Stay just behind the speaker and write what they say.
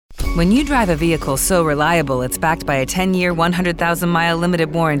When you drive a vehicle so reliable it's backed by a 10-year, 100,000-mile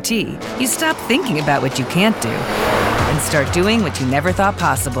limited warranty, you stop thinking about what you can't do and start doing what you never thought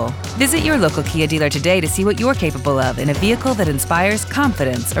possible. Visit your local Kia dealer today to see what you're capable of in a vehicle that inspires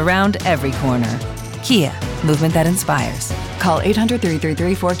confidence around every corner. Kia, movement that inspires. Call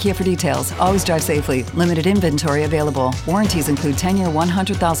 800-333-4KIA for details. Always drive safely. Limited inventory available. Warranties include 10-year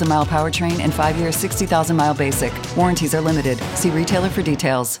 100,000-mile powertrain and 5-year 60,000-mile basic. Warranties are limited. See retailer for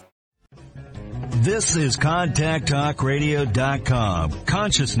details. This is ContactTalkRadio.com.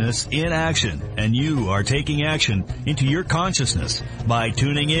 Consciousness in action. And you are taking action into your consciousness by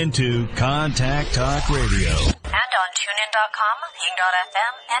tuning into Contact Talk Radio. And on TuneIn.com,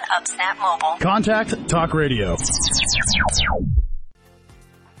 Ping.fm, and Upsnap Mobile. Contact Talk Radio.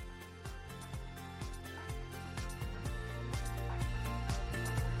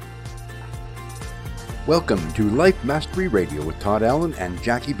 Welcome to Life Mastery Radio with Todd Allen and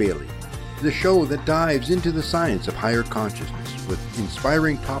Jackie Bailey, the show that dives into the science of higher consciousness with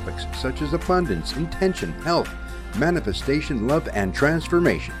inspiring topics such as abundance, intention, health, manifestation, love, and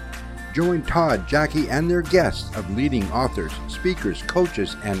transformation. Join Todd, Jackie, and their guests of leading authors, speakers,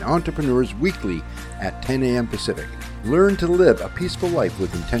 coaches, and entrepreneurs weekly at 10 a.m. Pacific. Learn to live a peaceful life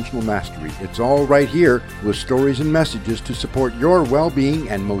with intentional mastery. It's all right here with stories and messages to support your well-being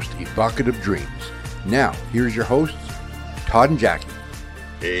and most evocative dreams. Now, here's your hosts, Todd and Jackie.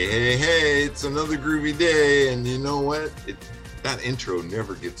 Hey, it's another groovy day, and you know what? That intro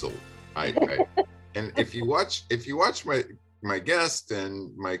never gets old. And if you watch my guest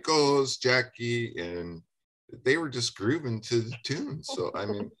and my co-host Jackie, and they were just grooving to the tune. So I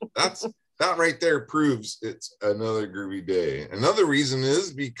mean, that right there proves it's another groovy day. Another reason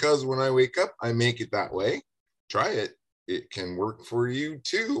is because when I wake up, I make it that way. Try it. It can work for you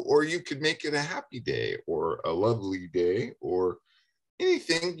too, or you could make it a happy day or a lovely day or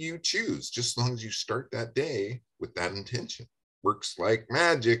anything you choose, just as long as you start that day with that intention. Works like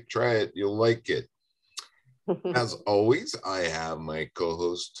magic. Try it. You'll like it. As always, I have my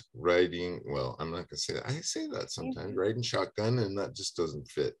co-host riding, well, I'm not going to say that. I say that sometimes, riding shotgun, and that just doesn't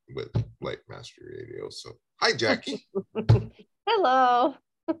fit with Life Mastery Radio. So, hi, Jackie. Hello.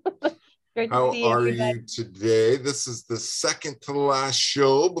 How are you today? This is the second to the last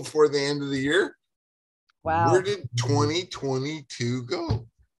show before the end of the year. Wow. Where did 2022 go?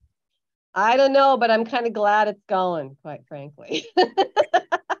 I don't know, but I'm kind of glad it's going, quite frankly.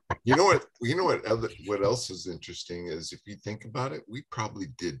 You know what else is interesting is if you think about it, we probably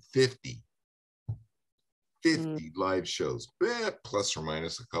did 50 live shows, plus or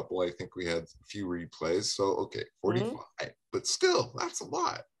minus a couple. I think we had a few replays. So, okay, 45, but still, that's a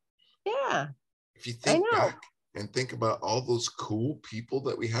lot. Yeah. If you think back and think about all those cool people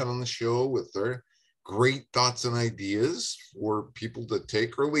that we had on the show with their great thoughts and ideas for people to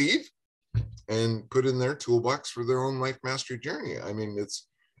take or leave and put in their toolbox for their own life mastery journey. I mean,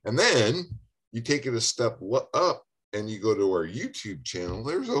 and then you take it a step up and you go to our YouTube channel.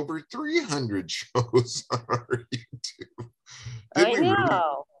 There's over 300 shows on our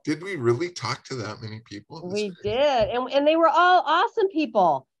YouTube. Did we really talk to that many people? We did. And they were all awesome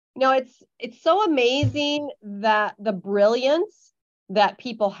people. You know, it's so amazing that the brilliance that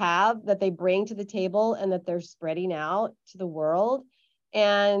people have, that they bring to the table and that they're spreading out to the world.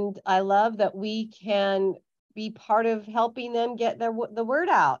 And I love that we can be part of helping them get the word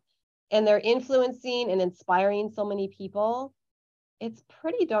out, and they're influencing and inspiring so many people. It's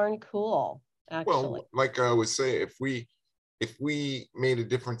pretty darn cool, actually. Well, like I always say, if we made a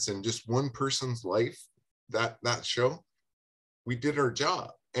difference in just one person's life, that show, we did our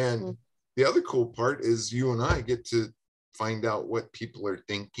job. And the other cool part is you and I get to find out what people are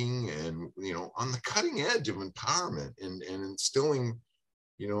thinking, and on the cutting edge of empowerment and instilling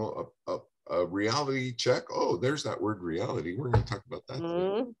a reality check. Oh, there's that word reality. We're going to talk about that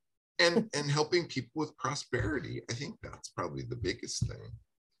today. And helping people with prosperity. I think that's probably the biggest thing.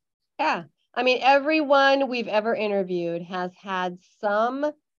 Yeah. I mean, everyone we've ever interviewed has had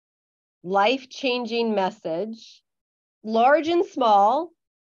some life-changing message, large and small,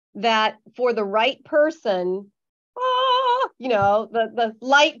 that for the right person, the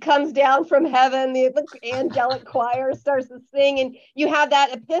light comes down from heaven, the angelic choir starts to sing, and you have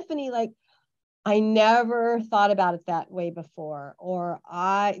that epiphany, like, I never thought about it that way before, or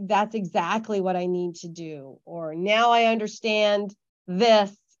that's exactly what I need to do, or now I understand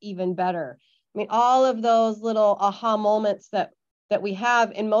this even better. I mean, all of those little aha moments that we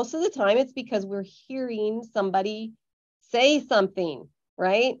have, and most of the time it's because we're hearing somebody say something,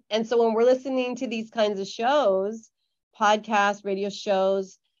 right? And so when we're listening to these kinds of shows, podcasts, radio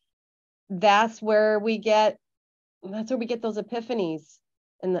shows, that's where we get those epiphanies.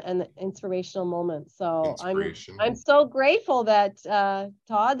 and the inspirational moments. So Inspirational. I'm so grateful that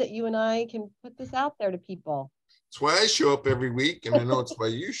Todd, that you and I can put this out there to people. That's why I show up every week, and I know it's why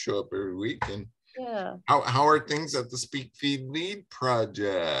you show up every week. And yeah, how are things at the Speak Feed Lead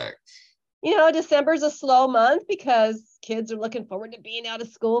project? You know, December's a slow month because kids are looking forward to being out of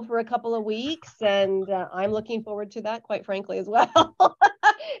school for a couple of weeks, and I'm looking forward to that, quite frankly, as well.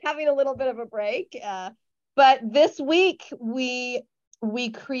 Having a little bit of a break. But this week we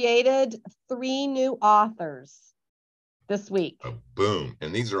created 3 new authors this week. Oh, boom.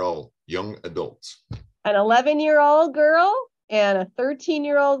 And these are all young adults. An 11-year-old girl and a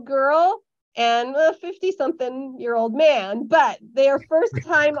 13-year-old girl and a 50-something-year-old man, but they are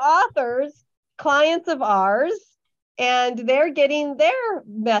first-time authors, clients of ours, and they're getting their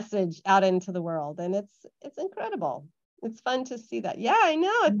message out into the world, and it's incredible. It's fun to see that. Yeah, I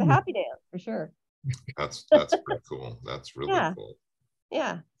know. It's a happy dance for sure. That's pretty cool. That's really cool.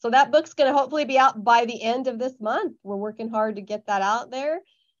 Yeah. So that book's going to hopefully be out by the end of this month. We're working hard to get that out there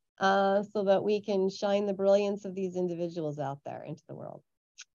so that we can shine the brilliance of these individuals out there into the world.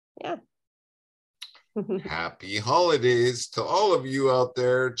 Yeah. Happy holidays to all of you out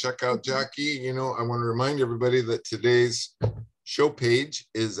there. Check out Jackie. You know, I want to remind everybody that today's show page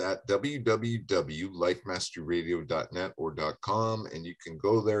is at www.lifemasteryradio.net or .com, and you can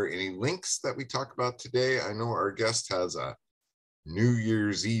go there. Any links that we talk about today, I know our guest has a New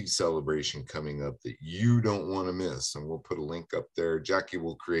Year's Eve celebration coming up that you don't want to miss, and we'll put a link up there. Jackie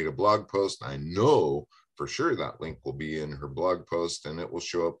will create a blog post. I know for sure that link will be in her blog post, and it will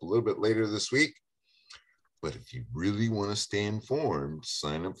show up a little bit later this week. But if you really want to stay informed,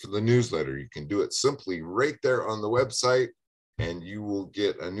 sign up for the newsletter. You can do it simply right there on the website, and you will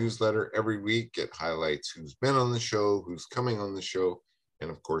get a newsletter every week. It highlights who's been on the show, who's coming on the show, and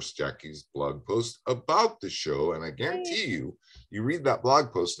of course, Jackie's blog post about the show. And I guarantee you, you read that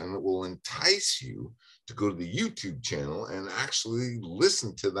blog post and it will entice you to go to the YouTube channel and actually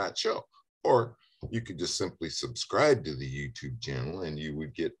listen to that show. Or you could just simply subscribe to the YouTube channel and you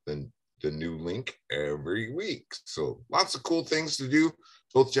would get the new link every week. So lots of cool things to do.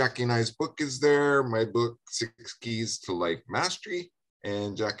 Both Jackie and I's book is there. My book, 6 Keys to Life Mastery,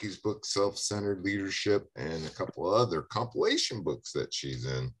 and Jackie's book, Self-Centered Leadership, and a couple of other compilation books that she's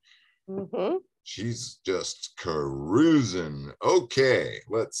in. Mm-hmm. She's just cruising. Okay,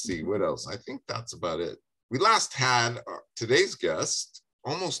 let's see what else. I think that's about it. We last had today's guest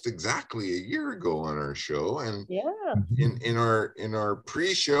almost exactly a year ago on our show, and in our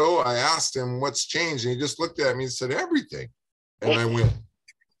pre-show, I asked him what's changed, and he just looked at me and said everything, and I went,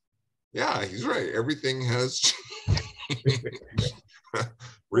 "Yeah, he's right. Everything has changed."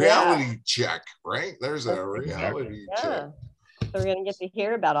 Reality check, right? There's a reality check. So we're gonna get to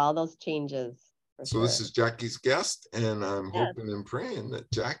hear about all those changes. So this is Jackie's guest, and I'm hoping and praying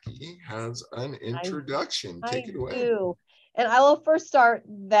that Jackie has an introduction. Take it away. Do. And I will first start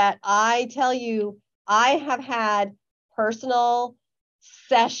that I tell you, I have had personal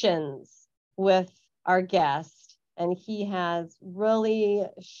sessions with our guest, and he has really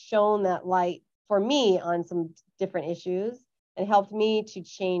shown that light for me on some different issues and helped me to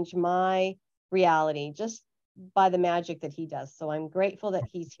change my reality just by the magic that he does. So I'm grateful that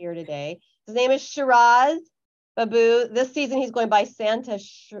he's here today. His name is Shiraz Babu. This season he's going by Santa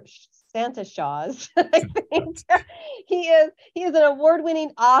Shaz. I think he is an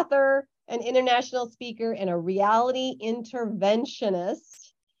award-winning author, an international speaker, and a reality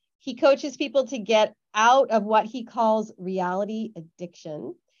interventionist. He coaches people to get out of what he calls reality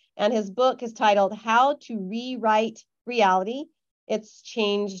addiction. And his book is titled How to Rewrite Reality. It's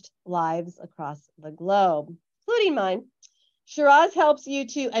changed lives across the globe, including mine. Shiraz helps you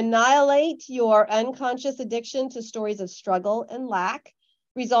to annihilate your unconscious addiction to stories of struggle and lack,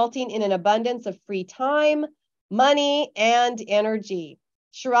 resulting in an abundance of free time, money, and energy.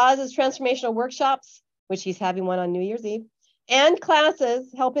 Shiraz's transformational workshops, which he's having one on New Year's Eve, and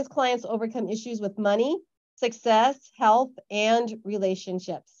classes help his clients overcome issues with money, success, health, and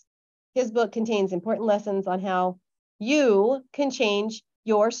relationships. His book contains important lessons on how you can change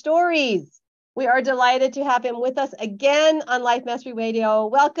your stories. We are delighted to have him with us again on Life Mastery Radio.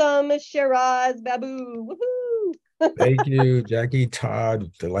 Welcome, Shiraz Babu. Woohoo! Thank you, Jackie, Todd.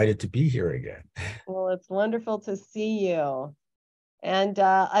 Delighted to be here again. Well, it's wonderful to see you. And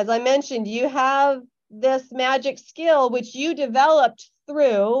as I mentioned, you have this magic skill, which you developed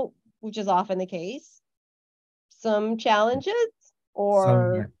through, which is often the case, some challenges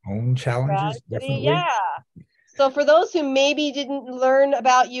or some own challenges, definitely. Yeah. So for those who maybe didn't learn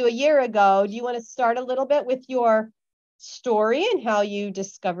about you a year ago, do you want to start a little bit with your story and how you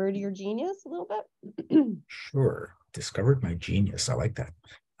discovered your genius a little bit? Sure. Discovered my genius. I like that.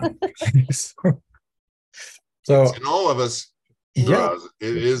 So it's in all of us. yeah, Shiraz.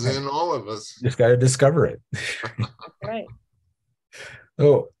 It is in all of us. just got to discover it. Right.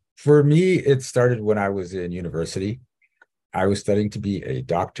 So for me, it started when I was in university. I was studying to be a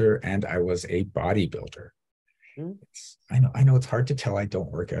doctor, and I was a bodybuilder. I know it's hard to tell I don't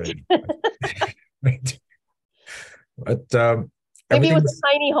work out anymore. But Maybe it was a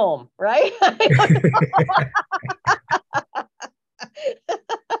tiny home, right?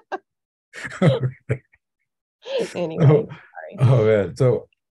 Anyway, oh man. So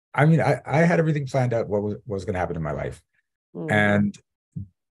I mean, I had everything planned out what was going to happen in my life. And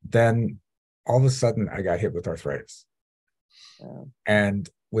then all of a sudden I got hit with arthritis. And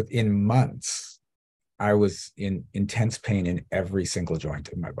within months, I was in intense pain in every single joint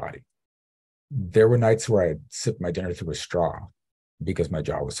in my body. There were nights where I'd sip my dinner through a straw because my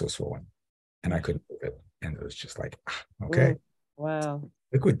jaw was so swollen and I couldn't move it. And it was just like, okay. Wow.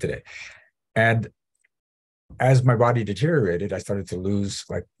 Liquid today. And as my body deteriorated, I started to lose,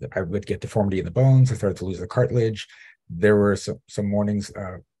 like I would get deformity in the bones. I started to lose the cartilage. There were some mornings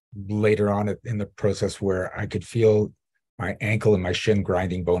later on in the process where I could feel my ankle and my shin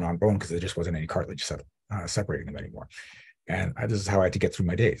grinding bone on bone because there just wasn't any cartilage separating them anymore. And this is how I had to get through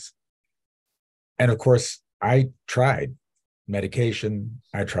my days. And of course, I tried medication,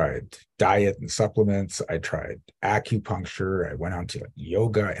 I tried diet and supplements, I tried acupuncture, I went on to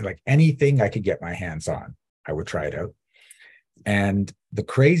yoga, and like anything I could get my hands on, I would try it out. And the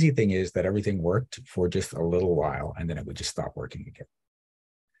crazy thing is that everything worked for just a little while, and then it would just stop working again.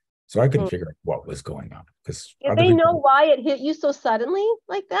 So I couldn't figure out what was going on. Because did they know why it hit you so suddenly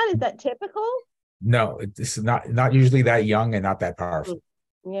like that? Is that typical? No, it's not usually that young and not that powerful.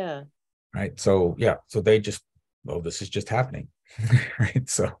 Yeah. Right. So yeah. So they just, this is just happening. Right.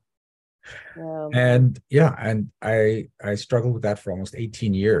 So and I struggled with that for almost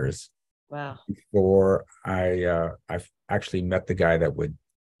 18 years. Wow. Before I actually met the guy that would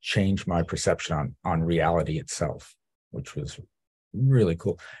change my perception on reality itself, which was really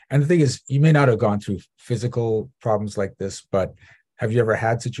cool. And the thing is, you may not have gone through physical problems like this, but have you ever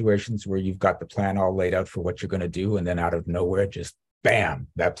had situations where you've got the plan all laid out for what you're going to do, and then out of nowhere, just bam,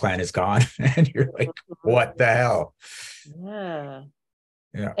 that plan is gone, and you're like, what the hell? Yeah.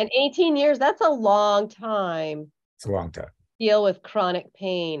 Yeah. And 18 years, that's a long time. It's a long time. Deal with chronic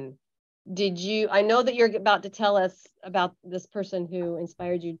pain. I know that you're about to tell us about this person who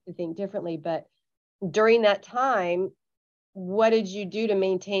inspired you to think differently, but during that time, what did you do to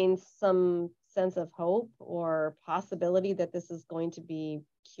maintain some sense of hope or possibility that this is going to be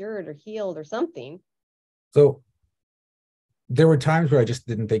cured or healed or something? So there were times where I just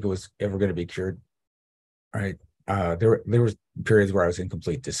didn't think it was ever going to be cured. Right. There was periods where I was in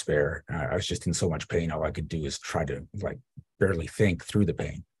complete despair. I was just in so much pain. All I could do is try to barely think through the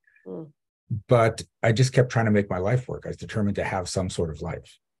pain. But I just kept trying to make my life work. I was determined to have some sort of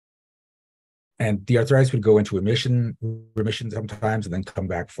life. And the arthritis would go into remission sometimes and then come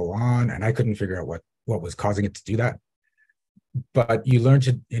back full on. And I couldn't figure out what was causing it to do that. But you learn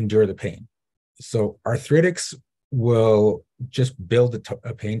to endure the pain. So arthritics will just build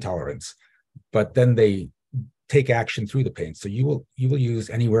a pain tolerance, but then they take action through the pain. So you will use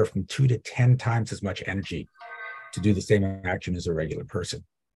anywhere from 2 to 10 times as much energy to do the same action as a regular person.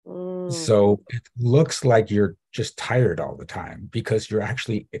 So it looks like you're just tired all the time because you're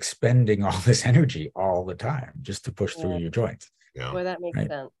actually expending all this energy all the time just to push through your joints. Yeah. Well, that makes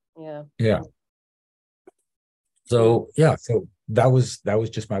sense. Yeah. Yeah. So so that was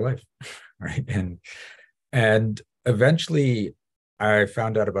just my life. Right. And eventually I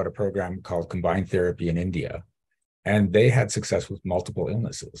found out about a program called Combined Therapy in India, and they had success with multiple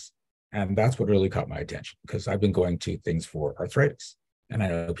illnesses. And that's what really caught my attention, because I've been going to things for arthritis. And I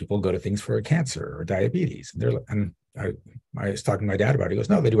know people go to things for cancer or diabetes. And I was talking to my dad about it. He goes,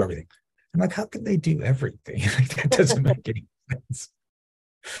 no, they do everything. I'm like, how can they do everything? That doesn't make any sense.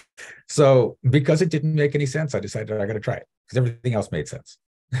 So because it didn't make any sense, I decided I got to try it because everything else made sense.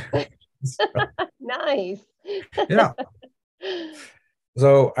 Nice. Yeah.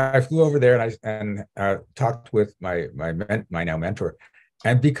 So I flew over there and talked with my now mentor.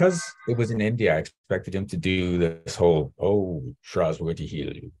 And because it was in India, I expected him to do this whole, Shiraz, we're going to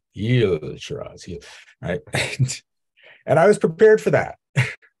heal you. Heal, Shiraz, heal. Right? And I was prepared for that.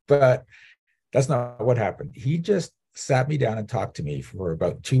 But that's not what happened. He just sat me down and talked to me for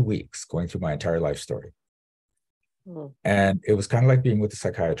about 2 weeks, going through my entire life story. And it was kind of like being with a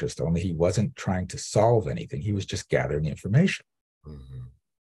psychiatrist, only he wasn't trying to solve anything. He was just gathering information.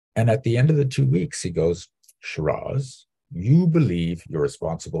 And at the end of the 2 weeks, he goes, Shiraz, you believe you're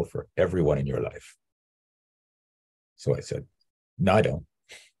responsible for everyone in your life. So I said, no, I don't.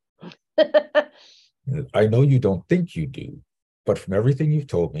 I know you don't think you do, but from everything you've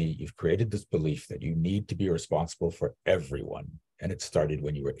told me, you've created this belief that you need to be responsible for everyone. And it started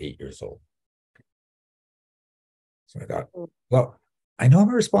when you were 8 years old. So I thought, well, I know I'm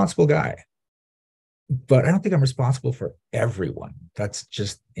a responsible guy, but I don't think I'm responsible for everyone. That's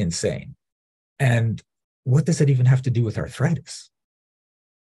just insane. And what does that even have to do with arthritis?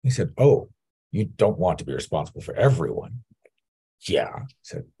 He said, oh, you don't want to be responsible for everyone. Yeah. He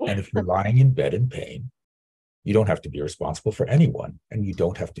said, and if you're lying in bed in pain, you don't have to be responsible for anyone, and you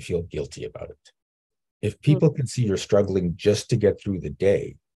don't have to feel guilty about it. If people can see you're struggling just to get through the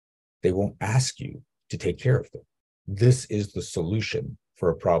day, they won't ask you to take care of them. This is the solution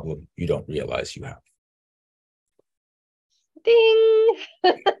for a problem you don't realize you have. Ding.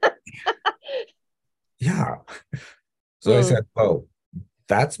 Yeah. So I said, oh,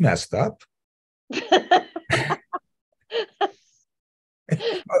 that's messed up. It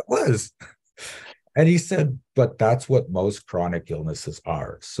was. And he said, but that's what most chronic illnesses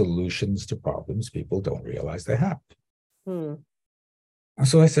are, solutions to problems people don't realize they have.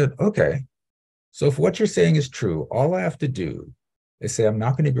 So I said, okay, so if what you're saying is true, all I have to do is say I'm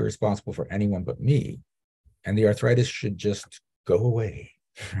not going to be responsible for anyone but me, and the arthritis should just go away.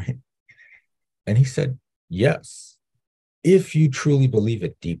 Right? And he said, yes, if you truly believe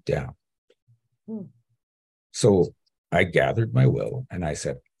it deep down. So I gathered my will and I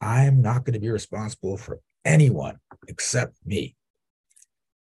said, I'm not going to be responsible for anyone except me.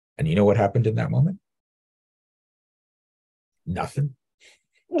 And you know what happened in that moment? Nothing.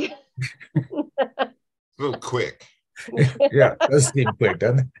 A little quick. Yeah, it does seem quick,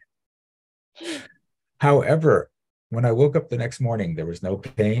 doesn't it? However, when I woke up the next morning, there was no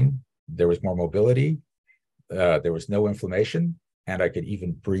pain, there was more mobility, there was no inflammation, and I could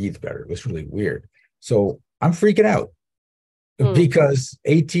even breathe better. It was really weird. So I'm freaking out because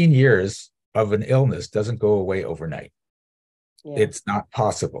 18 years of an illness doesn't go away overnight. Yeah. It's not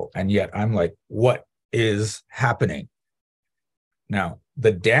possible. And yet I'm like, what is happening? Now,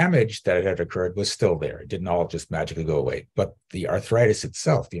 the damage that had occurred was still there. It didn't all just magically go away. But the arthritis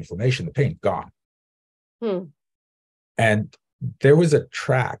itself, the inflammation, the pain, gone. And there was a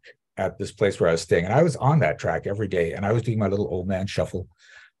track at this place where I was staying. And I was on that track every day. And I was doing my little old man shuffle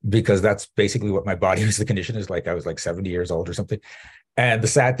because that's basically what my body was. The condition is like I was like 70 years old or something. And the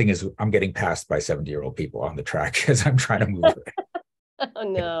sad thing is I'm getting passed by 70-year-old people on the track as I'm trying to move. Oh,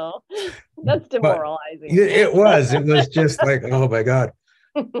 no. That's demoralizing. It was just like, oh, my God.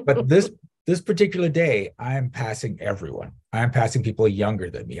 But this particular day, I'm passing everyone. I'm passing people younger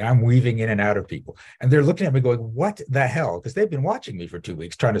than me. I'm weaving in and out of people. And they're looking at me going, what the hell? Because they've been watching me for 2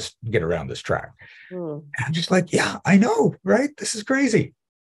 weeks trying to get around this track. And I'm just like, yeah, I know, right? This is crazy.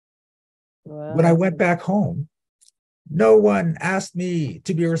 Wow. When I went back home, no one asked me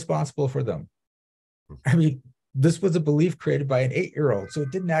to be responsible for them. I mean, this was a belief created by an 8-year-old, so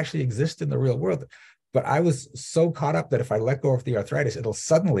it didn't actually exist in the real world. But I was so caught up that if I let go of the arthritis, it'll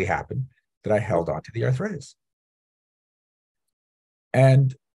suddenly happen that I held on to the arthritis.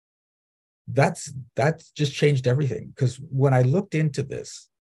 And that's just changed everything. Because when I looked into this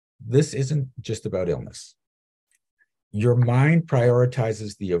isn't just about illness. Your mind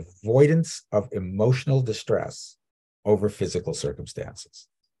prioritizes the avoidance of emotional distress over physical circumstances.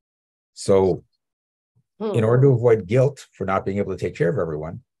 So in order to avoid guilt for not being able to take care of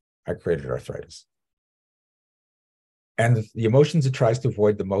everyone, I created arthritis. And the emotions it tries to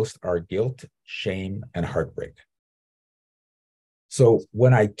avoid the most are guilt, shame, and heartbreak. So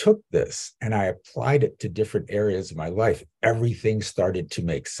when I took this and I applied it to different areas of my life, everything started to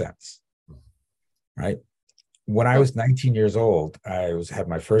make sense, right? When I was 19 years old, I had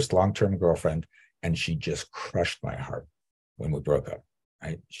my first long-term girlfriend, and she just crushed my heart when we broke up,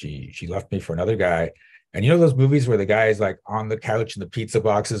 right? She left me for another guy. And you know those movies where the guy is like on the couch and the pizza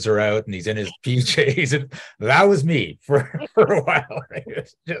boxes are out and he's in his PJs? And that was me for a while. Right?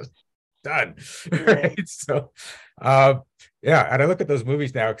 It's just done. Right? So, yeah. And I look at those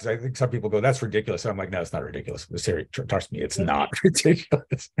movies now because I think some people go, that's ridiculous. And I'm like, no, it's not ridiculous. Siri, trust me, it's not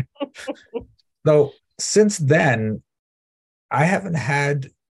ridiculous. So since then, I haven't had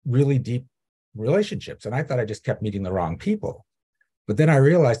really deep relationships. And I thought I just kept meeting the wrong people. But then I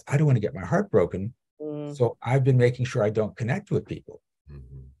realized I don't want to get my heart broken. So I've been making sure I don't connect with people.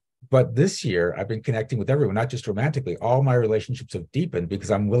 But this year, I've been connecting with everyone, not just romantically. All my relationships have deepened because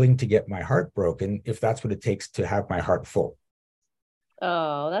I'm willing to get my heart broken if that's what it takes to have my heart full.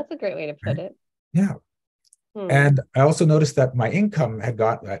 Oh, that's a great way to put it. Yeah. And I also noticed that my income had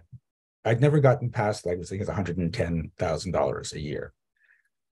I'd never gotten past, like, I think it's $110,000 a year.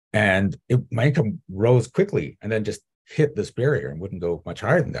 And my income rose quickly and then just hit this barrier and wouldn't go much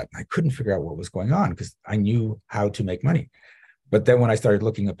higher than that. And I couldn't figure out what was going on because I knew how to make money. But then when I started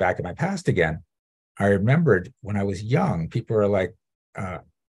looking back at my past again, I remembered when I was young, people were like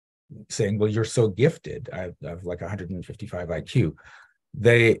saying, well, you're so gifted. I have like 155 IQ.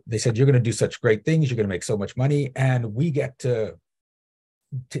 They said, you're going to do such great things. You're going to make so much money. And we get to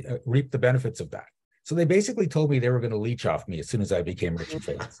reap the benefits of that. So they basically told me they were going to leech off me as soon as I became rich and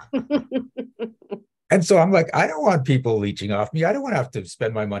famous. And so I'm like, I don't want people leeching off me. I don't want to have to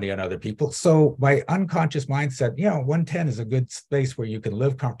spend my money on other people. So my unconscious mind said, 110 is a good space where you can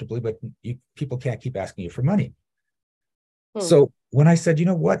live comfortably, but people can't keep asking you for money. So when I said, you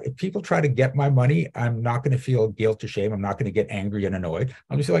know what, if people try to get my money, I'm not going to feel guilt or shame. I'm not going to get angry and annoyed.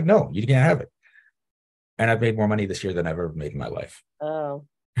 I'm just like, no, you can't have it. And I've made more money this year than I've ever made in my life. Oh.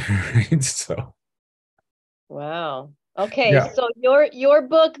 So. Wow. Okay. Yeah. So your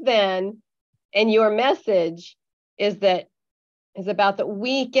book then, and your message is about that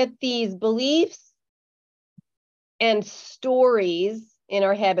we get these beliefs and stories in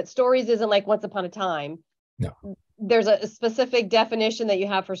our head, but stories isn't like once upon a time. No. There's a specific definition that you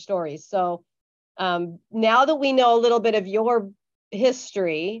have for stories. So now that we know a little bit of your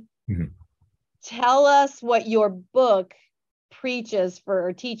history, tell us what your book preaches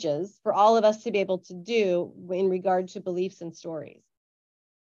or teaches for all of us to be able to do in regard to beliefs and stories.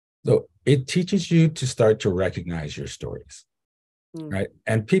 So it teaches you to start to recognize your stories, right?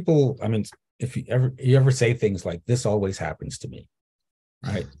 And people, I mean, if you ever say things like, this always happens to me,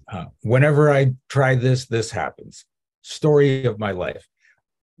 right? Whenever I try this happens. Story of my life.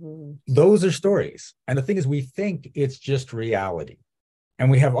 Those are stories. And the thing is, we think it's just reality.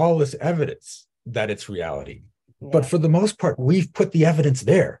 And we have all this evidence that it's reality. Yeah. But for the most part, we've put the evidence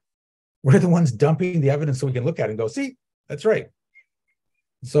there. We're the ones dumping the evidence so we can look at it and go, see, that's right.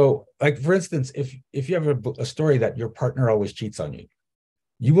 So, like, for instance, if you have a story that your partner always cheats on you,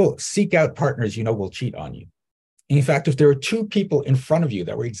 you will seek out partners will cheat on you. In fact, if there were two people in front of you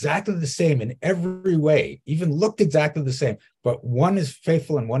that were exactly the same in every way, even looked exactly the same, but one is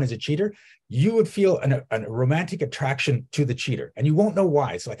faithful and one is a cheater, you would feel a romantic attraction to the cheater. And you won't know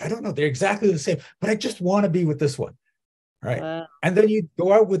why. It's like, I don't know, they're exactly the same, but I just want to be with this one. Right. And then you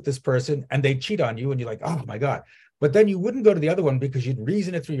go out with this person and they cheat on you and you're like, oh my God. But then you wouldn't go to the other one because you'd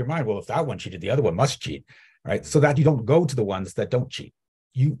reason it through your mind. Well, if that one cheated, the other one must cheat, right? So that you don't go to the ones that don't cheat.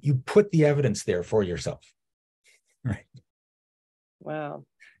 You put the evidence there for yourself, right? Wow.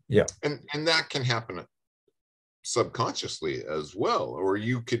 Yeah. And that can happen subconsciously as well. Or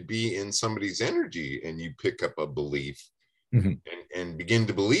you could be in somebody's energy and you pick up a belief and begin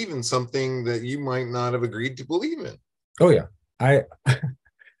to believe in something that you might not have agreed to believe in. Oh yeah.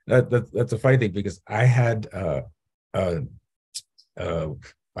 That's a funny thing because I had I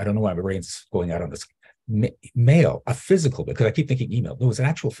don't know why my brain's going out on this mail, a physical, because I keep thinking email. It was an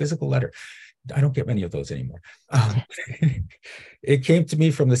actual physical letter. I don't get many of those anymore. It came to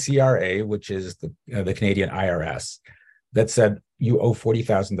me from the CRA, which is the Canadian IRS, that said you owe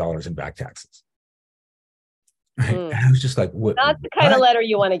 $40,000 in back taxes. And I was just like, what? Not the kind of letter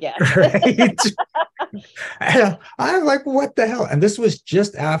you want to get. Right? And I'm like, what the hell? And this was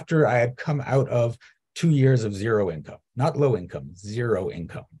just after I had come out of 2 years of zero income, not low income, zero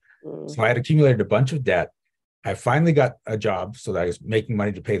income. So I had accumulated a bunch of debt. I finally got a job so that I was making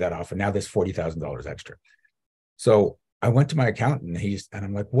money to pay that off. And now there's $40,000 extra. So I went to my accountant and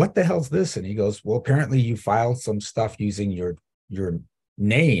I'm like, what the hell's this? And he goes, well, apparently you filed some stuff using your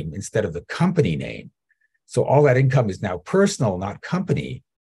name instead of the company name. So all that income is now personal, not company.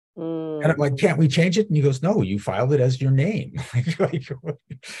 And I'm like, can't we change it? And he goes, no, you filed it as your name.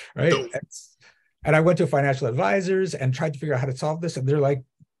 Right. And I went to financial advisors and tried to figure out how to solve this. And they're like,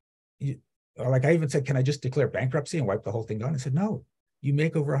 I even said, can I just declare bankruptcy and wipe the whole thing down? I said, no, you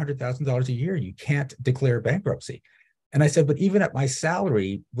make over $100,000 a year. You can't declare bankruptcy. And I said, but even at my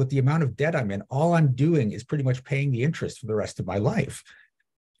salary, with the amount of debt I'm in, all I'm doing is pretty much paying the interest for the rest of my life.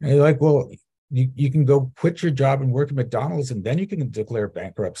 And they're like, well, you can go quit your job and work at McDonald's and then you can declare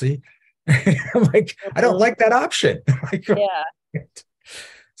bankruptcy. I'm like, I don't like that option. Yeah.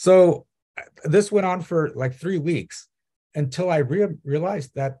 So this went on for like 3 weeks until I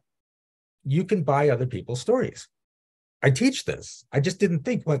realized that you can buy other people's stories. I teach this. I just didn't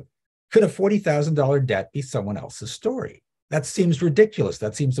think, like, could a $40,000 debt be someone else's story? That seems ridiculous.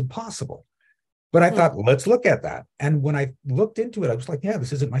 That seems impossible. But I thought, let's look at that. And when I looked into it, I was like, yeah,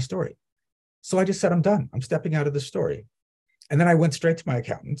 this isn't my story. So I just said, I'm done. I'm stepping out of the story. And then I went straight to my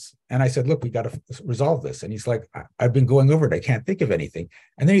accountants and I said, look, we got to resolve this. And he's like, I've been going over it. I can't think of anything.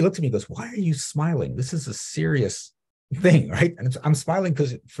 And then he looked at me and goes, why are you smiling? This is a serious thing, right? And I'm smiling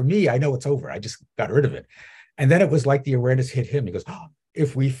because for me, I know it's over. I just got rid of it. And then it was like the awareness hit him. He goes, oh,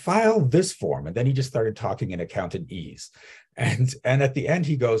 if we file this form, and then he just started talking in accountantese. And at the end,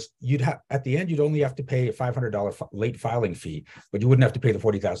 he goes, you'd only have to pay a $500 late filing fee, but you wouldn't have to pay the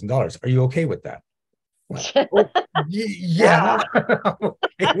 $40,000. Are you okay with that? Oh, yeah. I'm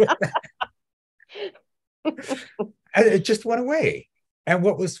okay with that. And it just went away. And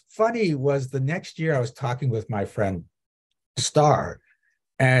what was funny was the next year I was talking with my friend Star,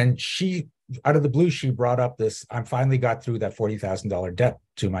 and she, out of the blue, she brought up this, I finally got through that $40,000 debt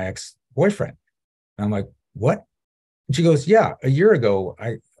to my ex-boyfriend. And I'm like, what? And she goes, yeah, a year ago,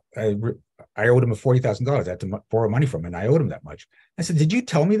 I owed him $40,000. I had to borrow money from him, and I owed him that much. I said, did you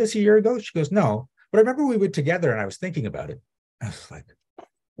tell me this a year ago? She goes, no, but I remember we were together and I was thinking about it. I was like,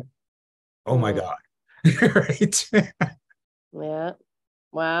 oh my God. Right. Yeah.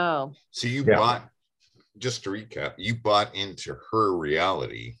 Wow. So you bought, just to recap, you bought into her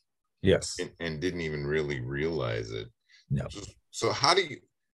reality. Yes. And didn't even really realize it. No. So how do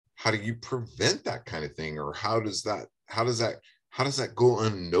you prevent that kind of thing, or how does that go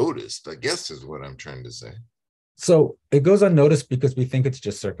unnoticed, I guess is what I'm trying to say. So it goes unnoticed because we think it's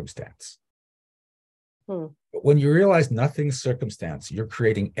just circumstance. But when you realize nothing's circumstance, you're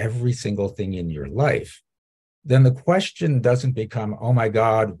creating every single thing in your life, then the question doesn't become, oh my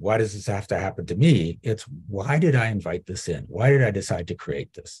God, why does this have to happen to me? It's, why did I invite this in? Why did I decide to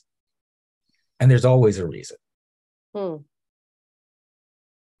create this? And there's always a reason. Right?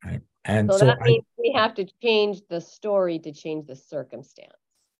 And so that means we have to change the story to change the circumstance.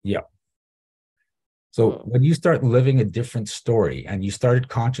 Yeah. So when you start living a different story and you start it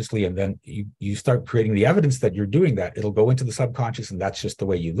consciously, and then you start creating the evidence that you're doing that, it'll go into the subconscious, and that's just the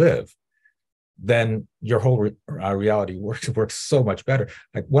way you live. Then your whole reality works so much better.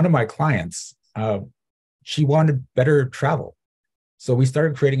 Like one of my clients, she wanted better travel. So we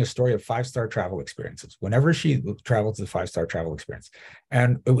started creating a story of 5-star travel experiences. Whenever she traveled to the 5-star travel experience.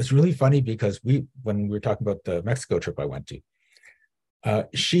 And it was really funny because when we were talking about the Mexico trip I went to,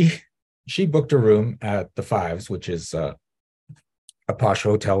 she booked a room at the Fives, which is a posh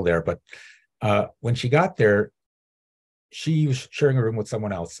hotel there. But when she got there, she was sharing a room with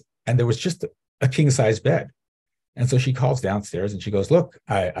someone else, and there was just a king-size bed. And so she calls downstairs and she goes, look,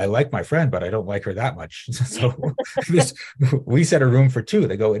 I like my friend, but I don't like her that much. So we set a room for 2.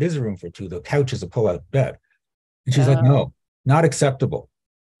 They go, it is a room for 2. The couch is a pull-out bed. And she's like, no, not acceptable.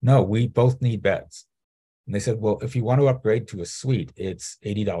 No, we both need beds. And they said, well, if you want to upgrade to a suite, it's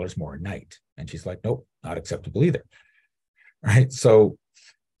 $80 more a night. And she's like, nope, not acceptable either. Right. So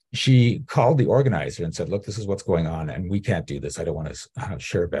she called the organizer and said, look, this is what's going on, and we can't do this. I don't want to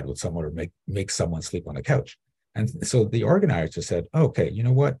share a bed with someone or make someone sleep on the couch. And so the organizer said, okay, you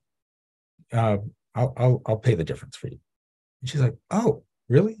know what? I'll pay the difference for you. And she's like, oh,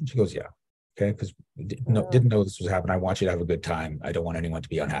 really? And she goes, yeah. Okay. Because didn't know this was happening. I want you to have a good time. I don't want anyone to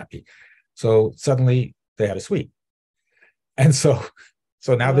be unhappy. So suddenly they had a suite. And so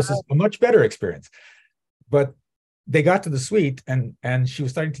now this is a much better experience. But they got to the suite and she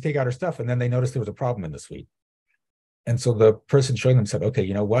was starting to take out her stuff. And then they noticed there was a problem in the suite. And so the person showing them said, okay,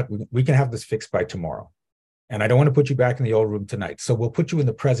 you know what? We can have this fixed by tomorrow. And I don't want to put you back in the old room tonight. So we'll put you in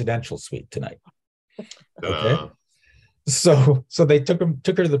the presidential suite tonight. Okay. So they took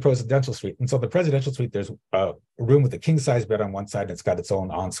her to the presidential suite. And so the presidential suite, there's a room with a king-size bed on one side, and it's got its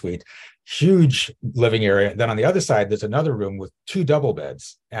own ensuite, huge living area. Then on the other side, there's another room with 2 double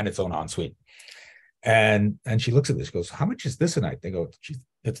beds and its own ensuite. And she looks at this, goes, how much is this a night? They go,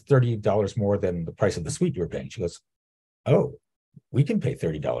 it's $30 more than the price of the suite you were paying. She goes, oh, we can pay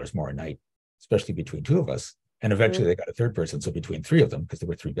 $30 more a night, especially between 2 of us. And eventually they got a third person, so between 3 of them, because there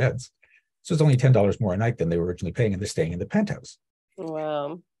were 3 beds. So it's only $10 more a night than they were originally paying, and they're staying in the penthouse.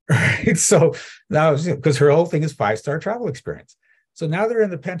 Wow. Right. So now, because her whole thing is 5-star travel experience. So now they're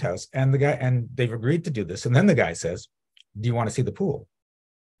in the penthouse, and they've agreed to do this. And then the guy says, do you want to see the pool?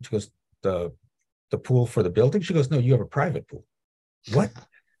 She goes, the pool for the building? She goes, no, you have a private pool. What?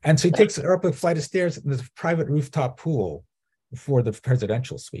 And so he takes her up a flight of stairs, and there's a private rooftop pool for the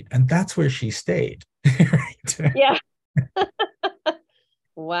presidential suite. And that's where she stayed. Right? Yeah.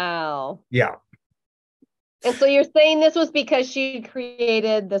 Wow. Yeah. And so you're saying this was because she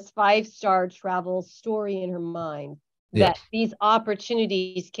created this 5-star travel story in her mind, that these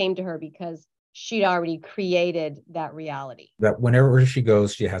opportunities came to her because she'd already created that reality. That whenever she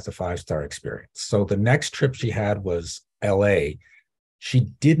goes, she has a 5-star experience. So the next trip she had was LA. She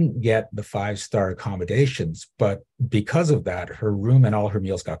didn't get the 5-star accommodations, but because of that, her room and all her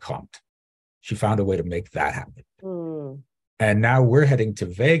meals got comped. She found a way to make that happen. And now we're heading to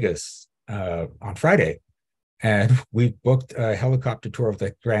Vegas on Friday, and we booked a helicopter tour of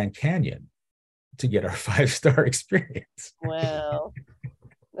the Grand Canyon to get our 5-star experience. Wow.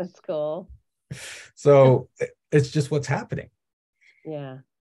 That's cool. So it's just what's happening. Yeah.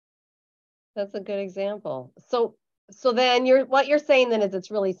 That's a good example. So then what you're saying then is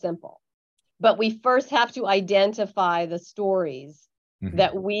it's really simple. But we first have to identify the stories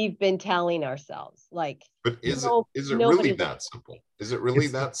that we've been telling ourselves. Like, but is it really that simple? Is it really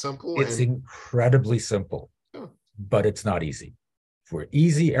that simple? It's incredibly simple, but it's not easy. If we're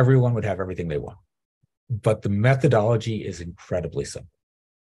easy, everyone would have everything they want. But the methodology is incredibly simple.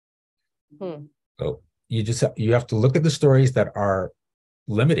 So you have to look at the stories that are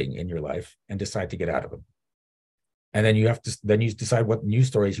limiting in your life and decide to get out of them. And then you decide what new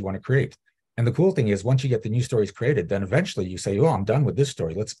stories you want to create. And the cool thing is, once you get the new stories created, then eventually you say, oh, I'm done with this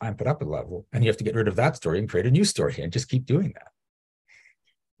story. Let's amp it up a level. And you have to get rid of that story and create a new story and just keep doing that.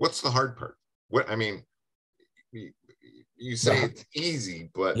 What's the hard part? You say it's easy,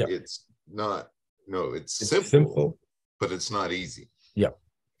 but it's not. No, it's simple, but it's not easy. Yeah.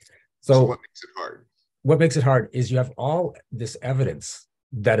 So what makes it hard? What makes it hard is you have all this evidence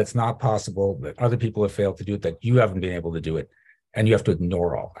that it's not possible, that other people have failed to do it, that you haven't been able to do it. And you have to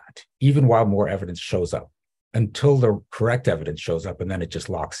ignore all that, even while more evidence shows up, until the correct evidence shows up, and then it just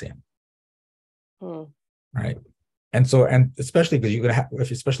locks in. Right. And especially because you're going to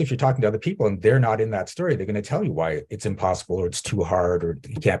have, especially if you're talking to other people and they're not in that story, they're going to tell you why it's impossible, or it's too hard, or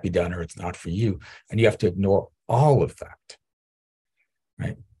it can't be done, or it's not for you. And you have to ignore all of that.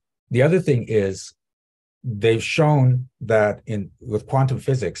 Right. The other thing is, they've shown that with quantum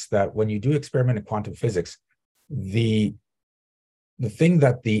physics, that when you do experiment in quantum physics, the thing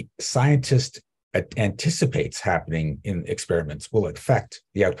that the scientist anticipates happening in experiments will affect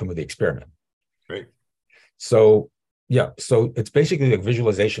the outcome of the experiment. Right. So it's basically a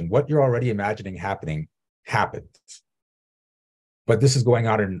visualization. What you're already imagining happening happens. But this is going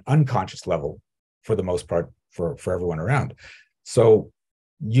on at an unconscious level for the most part for everyone around. So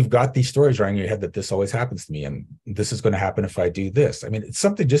you've got these stories running in your head that this always happens to me, and this is going to happen if I do this. I mean, it's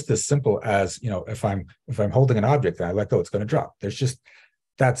something just as simple as, if I'm holding an object and I let go, it's going to drop.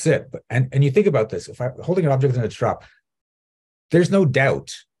 That's it. And you think about this, if I'm holding an object and it's drop, there's no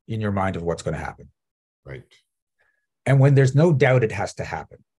doubt in your mind of what's going to happen. Right. And when there's no doubt, it has to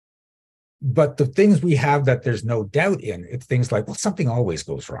happen. But the things we have that there's no doubt in, it's things like, well, something always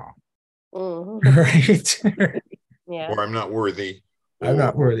goes wrong. Right. Yeah. Or I'm not worthy. I'm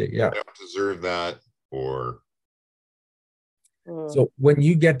not worthy. Yeah. I don't deserve that. Or. So when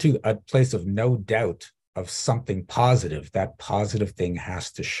you get to a place of no doubt of something positive, that positive thing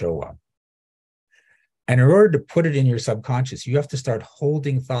has to show up. And in order to put it in your subconscious, you have to start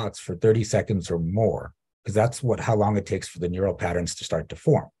holding thoughts for 30 seconds or more, because that's how long it takes for the neural patterns to start to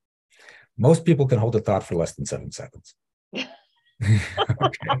form. Most people can hold a thought for less than 7 seconds. Okay.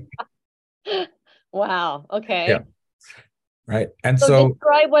 Wow. Okay. Yeah. Right. And so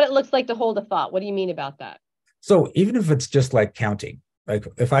describe what it looks like to hold a thought. What do you mean about that? So even if it's just like counting, like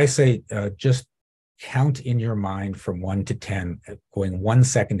if I say just count in your mind from 1 to 10, going 1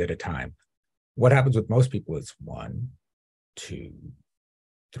 second at a time, what happens with most people is 1, 2,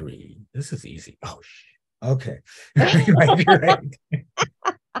 3. This is easy. Oh, okay. Right, you're right.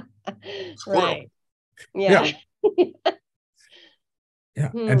 Right. Yeah. Yeah.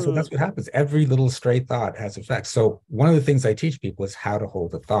 And so that's what happens. Every little stray thought has effects. So one of the things I teach people is how to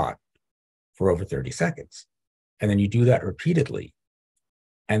hold a thought for over 30 seconds. And then you do that repeatedly.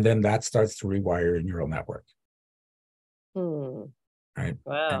 And then that starts to rewire your neural network. Right.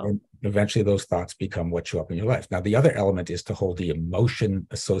 Wow. And then eventually those thoughts become what show up in your life. Now, the other element is to hold the emotion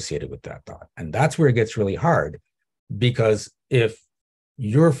associated with that thought. And that's where it gets really hard, because if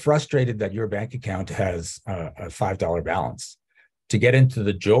you're frustrated that your bank account has a $5 balance, to get into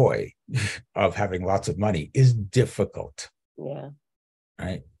the joy of having lots of money is difficult. Yeah.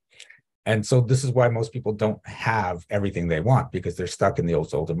 Right. And so this is why most people don't have everything they want, because they're stuck in the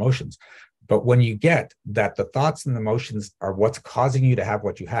old emotions. But when you get that the thoughts and emotions are what's causing you to have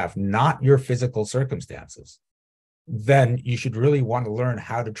what you have, not your physical circumstances, then you should really want to learn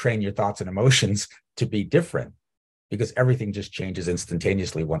how to train your thoughts and emotions to be different, because everything just changes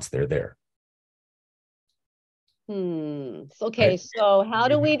instantaneously once they're there. Okay, right. So how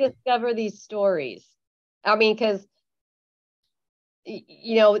do we discover these stories? I mean, because,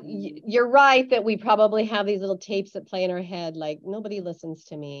 you're right that we probably have these little tapes that play in our head, like nobody listens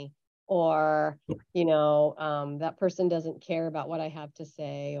to me, or, that person doesn't care about what I have to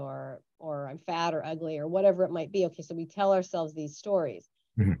say, or I'm fat or ugly or whatever it might be. Okay, so we tell ourselves these stories.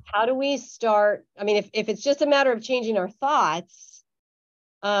 How do we start? I mean, if it's just a matter of changing our thoughts,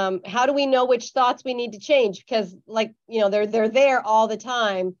 how do we know which thoughts we need to change? Because they're there all the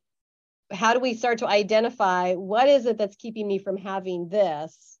time. how do we start to identify what is it that's keeping me from having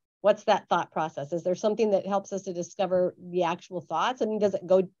this? What's that thought process? Is there something that helps us to discover the actual thoughts? I mean, does it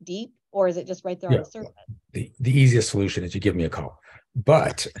go deep, or is it just right there on the surface? The easiest solution is you give me a call.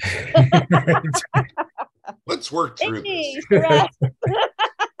 But let's work through this.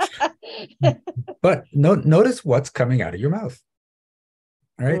 But notice what's coming out of your mouth.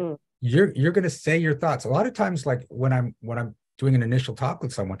 All right. You're going to say your thoughts. A lot of times, like when I'm doing an initial talk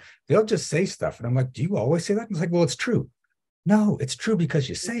with someone, they'll just say stuff. And I'm like, do you always say that? And it's like, well, it's true. No, it's true because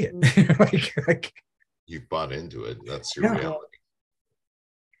you say it. like you bought into it. That's your reality.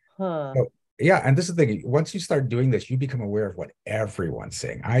 So, yeah. And this is the thing. Once you start doing this, you become aware of what everyone's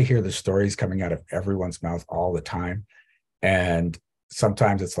saying. I hear the stories coming out of everyone's mouth all the time. And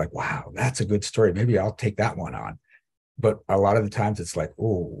sometimes it's like, wow, that's a good story. Maybe I'll take that one on. But a lot of the times it's like,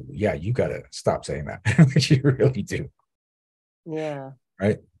 oh, yeah, you got to stop saying that. You really do. Yeah.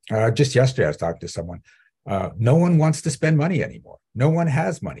 Right. Just yesterday, I was talking to someone. No one wants to spend money anymore. No one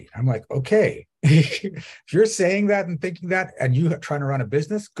has money. I'm like, okay, if you're saying that and thinking that, and you trying to run a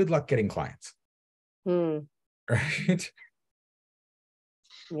business, good luck getting clients. Right. Yeah.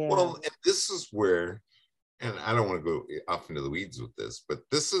 Well, and this is where, and I don't want to go off into the weeds with this, but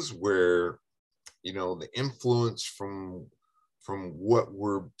this is where, you know, the influence from what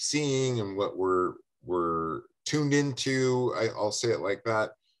we're seeing and what we're tuned into, I'll say it like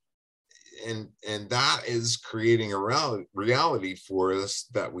that, and that is creating a reality for us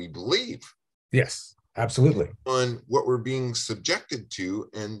that we believe. Yes, absolutely. On what we're being subjected to,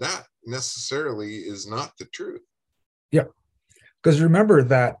 and that necessarily is not the truth. Yeah, because remember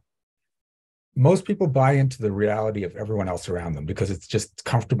that most people buy into the reality of everyone else around them because it's just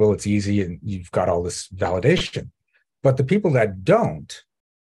comfortable, it's easy, and you've got all this validation. But the people that don't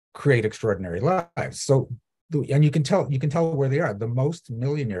create extraordinary lives. So, and you can tell where they are. The most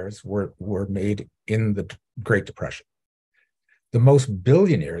millionaires were made in the Great Depression. The most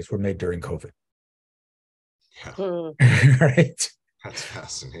billionaires were made during COVID. Yeah. Right? That's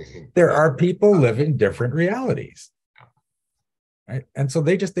fascinating. There are people living different realities. Right? And so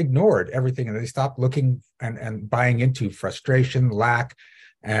they just ignored everything and they stopped looking and buying into frustration, lack,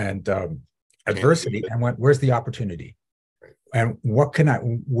 and adversity and went, where's the opportunity? Right. And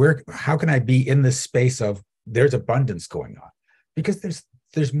how can I be in this space of there's abundance going on? Because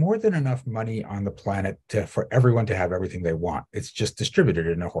there's more than enough money on the planet for everyone to have everything they want. It's just distributed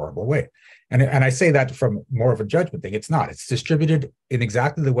in a horrible way. And I say that from more of a judgment thing. It's not. It's distributed in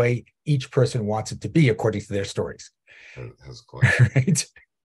exactly the way each person wants it to be according to their stories. Right?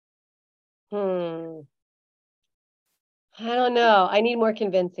 I don't know. I need more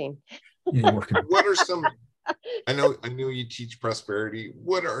convincing. What are some, I know you teach prosperity.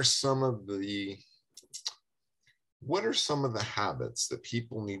 What are some of the habits that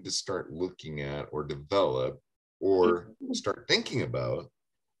people need to start looking at or develop or start thinking about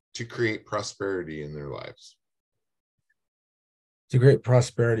to create prosperity in their lives? To create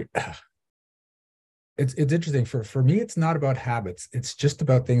prosperity. It's interesting. For me, it's not about habits. It's just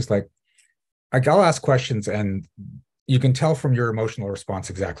about things like I'll ask questions and you can tell from your emotional response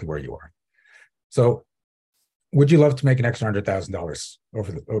exactly where you are. So would you love to make an extra $100,000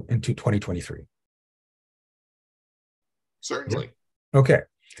 into 2023? Certainly. Okay.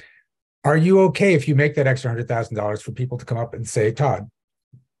 Are you okay if you make that extra $100,000 for people to come up and say, Todd,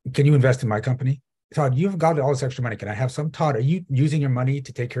 can you invest in my company? Todd, you've got all this extra money. Can I have some? Todd, are you using your money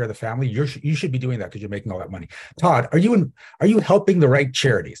to take care of the family? You should be doing that because you're making all that money. Todd, are you helping the right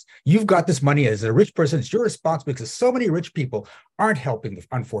charities? You've got this money as a rich person. It's your responsibility because so many rich people aren't helping the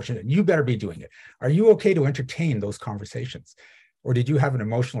unfortunate. You better be doing it. Are you okay to entertain those conversations? Or did you have an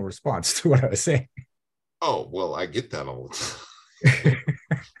emotional response to what I was saying? Oh, well, I get that all the time.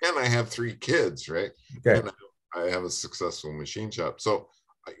 And I have 3 kids, right? Okay. And I have a successful machine shop. So,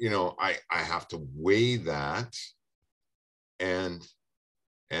 you know, I have to weigh that and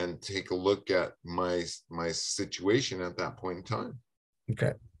take a look at my situation at that point in time.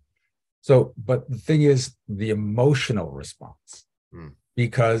 Okay. So, but the thing is the emotional response,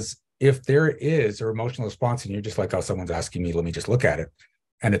 because if there is an emotional response and you're just like, oh, someone's asking me, let me just look at it.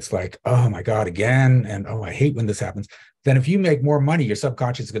 And it's like, oh my God, again. And oh, I hate when this happens. Then if you make more money, your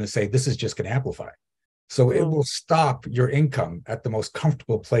subconscious is going to say, this is just going to amplify. So it will stop your income at the most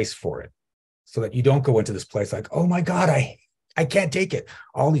comfortable place for it so that you don't go into this place like, oh my God, I can't take it.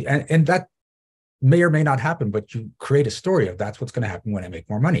 And that may or may not happen, but you create a story of that's what's going to happen when I make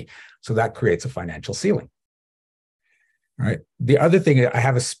more money. So that creates a financial ceiling. All right. The other thing I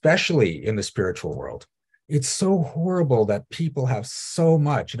have, especially in the spiritual world, it's so horrible that people have so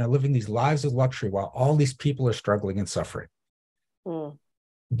much and are living these lives of luxury while all these people are struggling and suffering.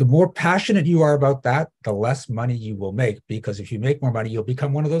 the more passionate you are about that, the less money you will make, because if you make more money, you'll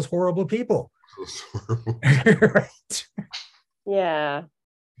become one of those horrible people. Right? Yeah.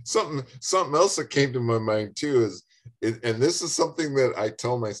 Something else that came to my mind too and this is something that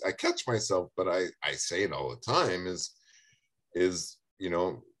I catch myself, but I say it all the time is,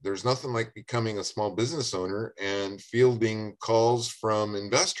 there's nothing like becoming a small business owner and fielding calls from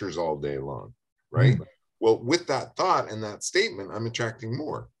investors all day long, right? Well, with that thought and that statement, I'm attracting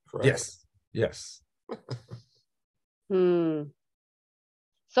more, correct? Yes. So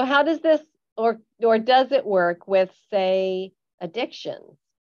how does this or does it work with, say, addictions?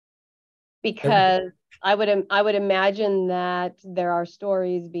 Because I would imagine that there are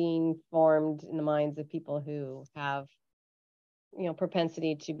stories being formed in the minds of people who have,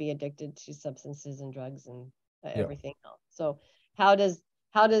 propensity to be addicted to substances and drugs and everything else. So how does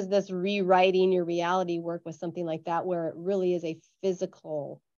this rewriting your reality work with something like that, where it really is a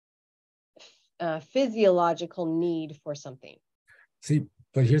physiological need for something? See,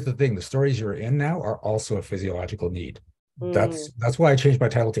 but here's the thing: the stories you're in now are also a physiological need. That's why I changed my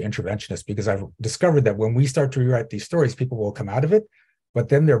title to interventionist, because I've discovered that when we start to rewrite these stories, people will come out of it, but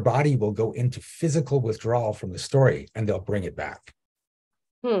then their body will go into physical withdrawal from the story and they'll bring it back.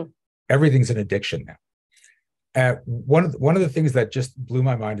 Everything's an addiction now. One of the things that just blew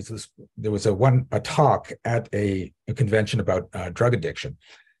my mind is this: there was a talk at a convention about drug addiction,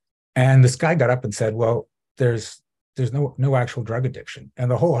 and this guy got up and said, "Well, there's no actual drug addiction," and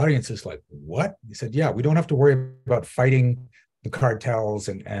the whole audience is like, "What?" He said, "Yeah, we don't have to worry about fighting the cartels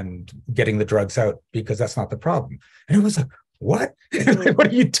and getting the drugs out, because that's not the problem." And it was like, "What? What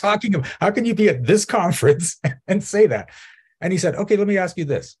are you talking about? How can you be at this conference and say that?" And he said, "Okay, let me ask you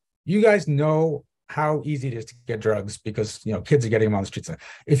this: you guys know how easy it is to get drugs, because kids are getting them on the streets.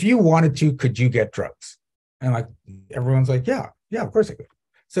 If you wanted to, could you get drugs?" And like everyone's like, yeah, of course I could.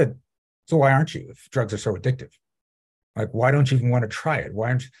 Said, "So why aren't you, if drugs are so addictive? Like, why don't you even want to try it? Why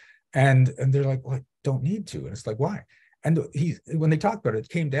aren't you?" And they're like, "Well, I don't need to." And it's like, why? And when they talked about it, it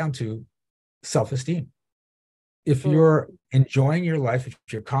came down to self-esteem. If you're enjoying your life, if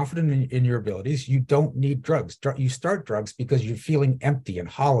you're confident in your abilities, you don't need drugs. You start drugs because you're feeling empty and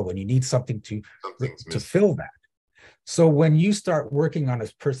hollow and you need something to fill that. So when you start working on a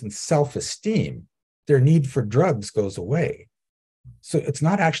person's self-esteem, their need for drugs goes away. So it's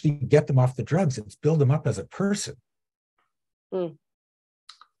not actually get them off the drugs, it's build them up as a person.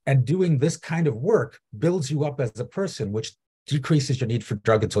 And doing this kind of work builds you up as a person, which decreases your need for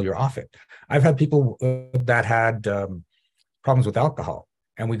drug until you're off it. I've had people that had problems with alcohol,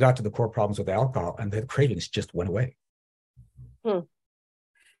 and we got to the core problems with alcohol, and the cravings just went away.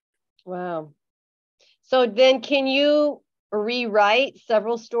 Wow. So then can you rewrite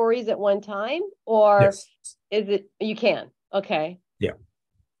several stories at one time, or Yes. is it, you can? Okay. Yeah.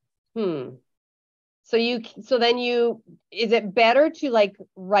 So then is it better to like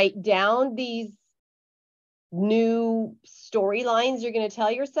write down these new storylines you're going to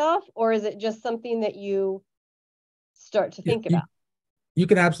tell yourself, or is it just something that you start to think about? You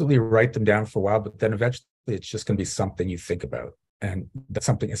can absolutely write them down for a while, but then eventually it's just going to be something you think about, and that's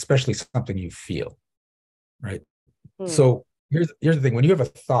something, especially something you feel, right? So here's the thing: when you have a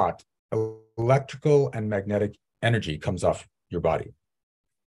thought, electrical and magnetic energy comes off your body.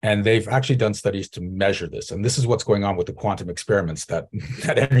 And they've actually done studies to measure this. And this is what's going on with the quantum experiments, that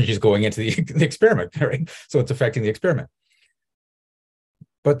energy is going into the experiment, right? So it's affecting the experiment.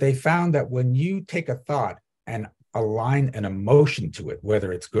 But they found that when you take a thought and align an emotion to it,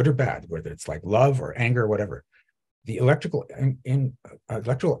 whether it's good or bad, whether it's like love or anger or whatever, the electrical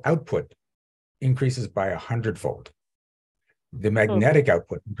output increases by 100-fold. The magnetic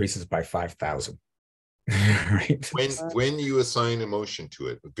output increases by 5,000. Right. When you assign emotion to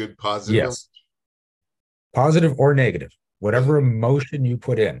it, a good positive. Yes. Positive or negative, whatever emotion you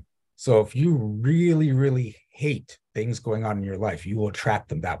put in. So if you really, really hate things going on in your life, you will attract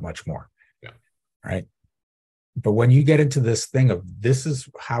them that much more. Yeah. Right. But when you get into this thing of, this is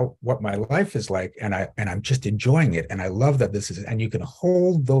what my life is like, and I'm just enjoying it, and I love that this is, and you can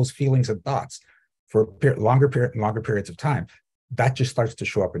hold those feelings and thoughts for longer periods of time, that just starts to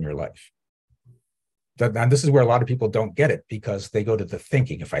show up in your life. And this is where a lot of people don't get it, because they go to the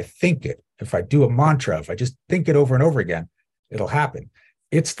thinking. If I think it, if I do a mantra, if I just think it over and over again, it'll happen.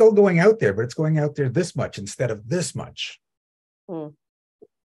 It's still going out there, but it's going out there this much instead of this much.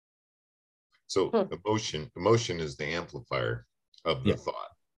 So emotion is the amplifier of the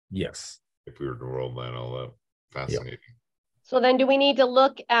thought. Yes. If we were to roll that all up. Fascinating. So then do we need to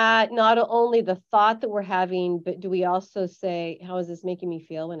look at not only the thought that we're having, but do we also say, how is this making me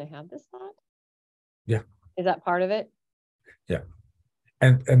feel when I have this thought? Yeah. Is that part of it? Yeah.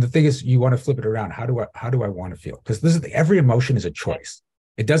 And the thing is, you want to flip it around. How do I want to feel? Because every emotion is a choice.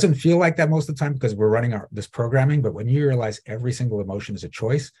 It doesn't feel like that most of the time because we're running this programming, but when you realize every single emotion is a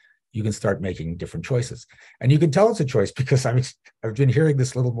choice, you can start making different choices. And you can tell it's a choice because I've been hearing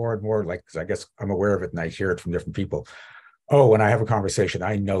this a little more and more, like, 'cause I guess I'm aware of it and I hear it from different people. Oh, when I have a conversation,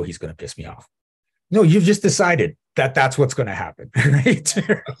 I know he's going to piss me off. No, you've just decided that that's what's going to happen, right? That's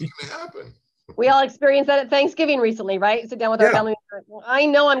going to happen. We all experienced that at Thanksgiving recently, right? Sit down with our family. Well, I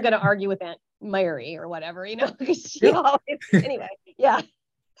know I'm going to argue with Aunt Mary or whatever, she always, anyway, yeah.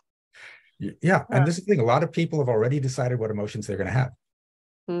 Yeah. And this is the thing. A lot of people have already decided what emotions they're going to have.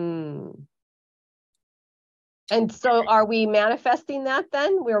 And so are we manifesting that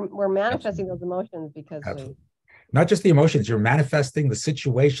then? We're manifesting those emotions because not just the emotions, you're manifesting the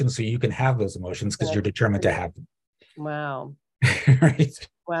situation so you can have those emotions because you're determined to have them. Wow. Right?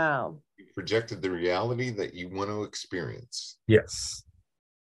 Wow. You projected the reality that you want to experience. Yes.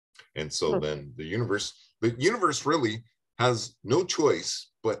 And so then the universe really has no choice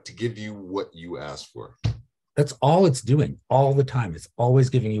but to give you what you asked for. That's all it's doing all the time. It's always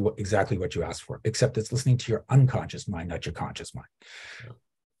giving you exactly what you asked for, except it's listening to your unconscious mind, not your conscious mind.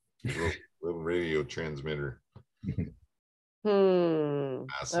 Little radio transmitter.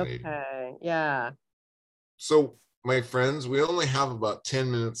 Fascinating. Okay. Yeah. So, my friends, we only have about 10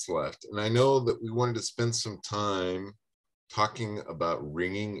 minutes left, and I know that we wanted to spend some time talking about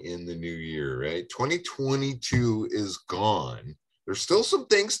ringing in the new year, right? 2022 is gone. There's still some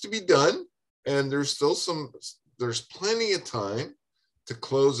things to be done, and there's plenty of time to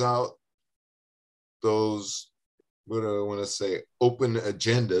close out those, what do I want to say, open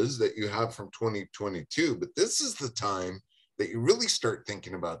agendas that you have from 2022. But this is the time that you really start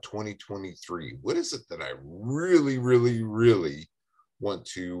thinking about 2023. What is it that I really, really, really want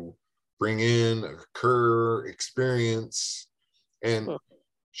to bring in, occur, experience? And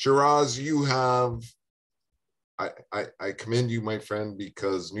Shiraz, you have, I commend you, my friend,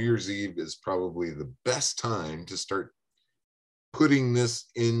 because New Year's Eve is probably the best time to start putting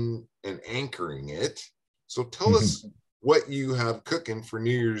this in and anchoring it. So tell us what you have cooking for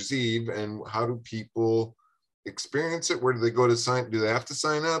New Year's Eve and how do people experience it? Where do they go to sign? Do they have to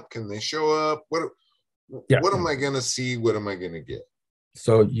sign up? Can they show up? What am I going to see? What am I going to get?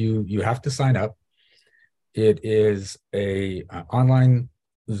 So you have to sign up. It is a online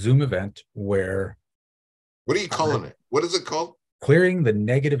Zoom event where. What are you calling it? What is it called? Clearing the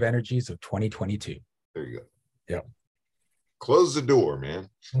Negative Energies of 2022. There you go. Yep. Close the door, man.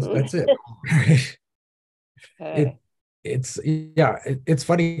 That's it. It's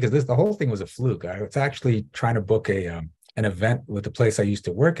funny because the whole thing was a fluke. I was actually trying to book an event with the place I used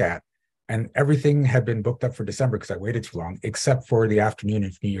to work at, and everything had been booked up for December because I waited too long, except for the afternoon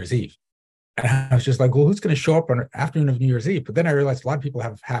of New Year's Eve. And I was just like, well, who's going to show up on the afternoon of New Year's Eve? But then I realized a lot of people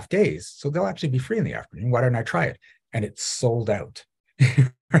have half days, so they'll actually be free in the afternoon. Why don't I try it? And it's sold out.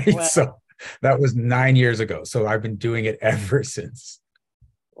 Right? Wow. So that was 9 years ago. So I've been doing it ever since.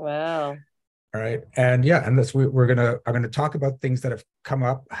 Wow. All right. And I'm gonna talk about things that have come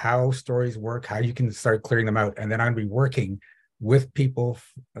up, how stories work, how you can start clearing them out. And then I'm gonna be working with people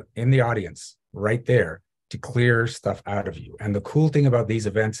in the audience right there to clear stuff out of you. And the cool thing about these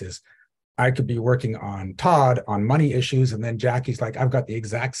events is I could be working on Todd on money issues, and then Jackie's like, I've got the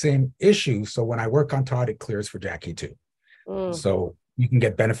exact same issue. So when I work on Todd, it clears for Jackie too. So you can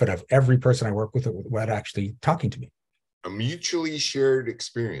get benefit of every person I work with without actually talking to me. A mutually shared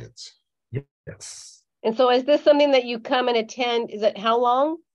experience. Yes. And so is this something that you come and attend? Is it how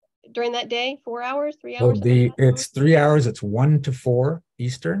long during that day? 4 hours, 3 hours? So it's 3 hours. It's 1 to 4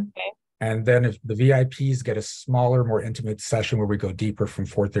 Eastern. Okay. And then if the VIPs get a smaller, more intimate session where we go deeper from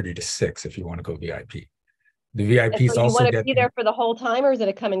 4:30 to 6 if you want to go VIP. The VIPs so also you want to be there for the whole time, or is it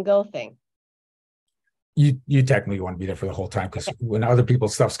a come and go thing? You technically want to be there for the whole time because when other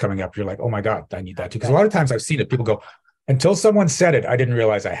people's stuff's coming up, you're like, oh my God, I need that too. Because a lot of times I've seen it, people go, until someone said it, I didn't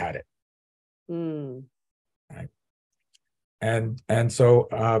realize I had it. Right. And so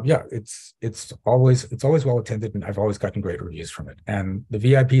it's always well attended, and I've always gotten great reviews from it. And the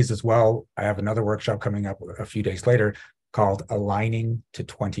VIPs as well. I have another workshop coming up a few days later called Aligning to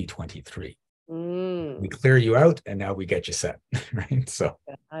 2023. We clear you out, and now we get you set. Right. So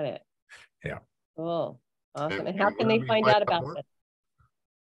got it. Yeah. Cool. Awesome. And how can they find out about this?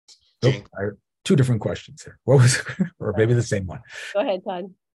 Nope, I have 2 different questions here. What was, or maybe the same one. Go ahead,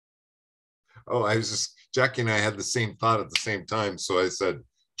 Todd. Oh, Jackie and I had the same thought at the same time. So I said,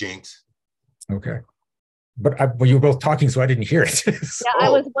 Jinx. Okay. But you were both talking, so I didn't hear it. Yeah, I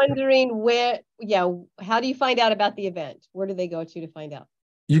was wondering how do you find out about the event? Where do they go to find out?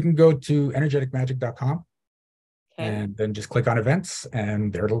 You can go to energeticmagic.com. Okay. And then just click on events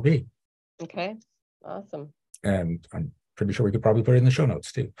and there it'll be. Okay. Awesome. And I'm pretty sure we could probably put it in the show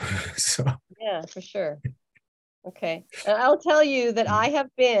notes too. So yeah, for sure. Okay. And I'll tell you that I have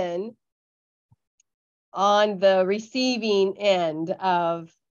been on the receiving end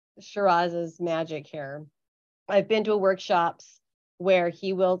of Shiraz's magic here. I've been to workshops where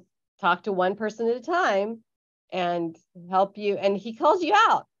he will talk to one person at a time and help you, and he calls you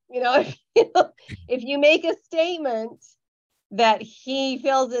out. If you make a statement that he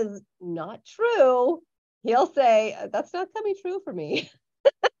feels is not true, he'll say, that's not coming true for me.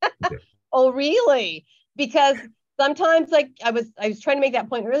 Oh, really? Because sometimes, like I was trying to make that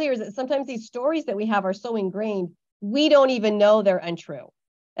point earlier, is that sometimes these stories that we have are so ingrained, we don't even know they're untrue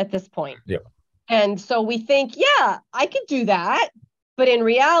at this point. Yeah. And so we think, yeah, I could do that. But in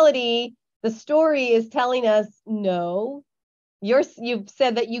reality, the story is telling us, no, you've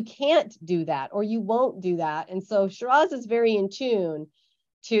said that you can't do that or you won't do that. And so Shiraz is very in tune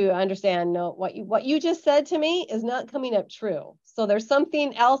to understand, no, what you just said to me is not coming up true. So there's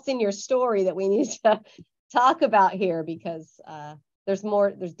something else in your story that we need to talk about here, because there's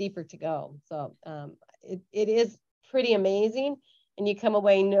deeper to go. So it is pretty amazing. And you come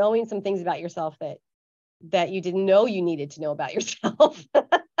away knowing some things about yourself that you didn't know you needed to know about yourself.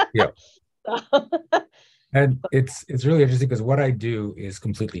 Yeah. And it's really interesting because what I do is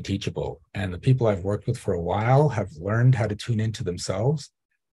completely teachable. And the people I've worked with for a while have learned how to tune into themselves.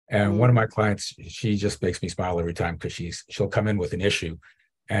 And one of my clients, she just makes me smile every time because she'll come in with an issue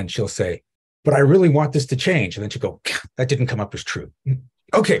and she'll say, but I really want this to change. And then she'll go, that didn't come up as true.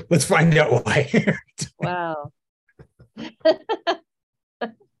 Okay, let's find out why. Wow.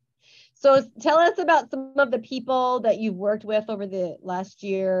 So tell us about some of the people that you've worked with over the last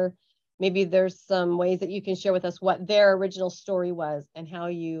year. Maybe there's some ways that you can share with us what their original story was and how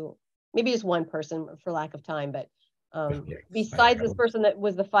you, maybe just one person for lack of time, but besides this person that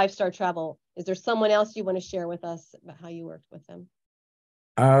was the 5-star travel, is there someone else you want to share with us about how you worked with them?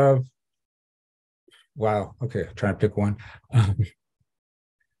 Wow. Okay. I'm trying to pick one.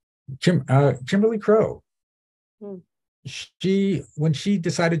 Kimberly Crow. When she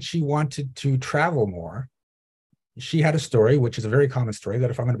decided she wanted to travel more, she had a story, which is a very common story, that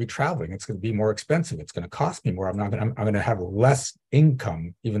if I'm going to be traveling, it's going to be more expensive. It's going to cost me more. I'm going to have less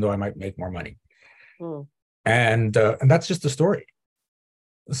income, even though I might make more money. And that's just the story.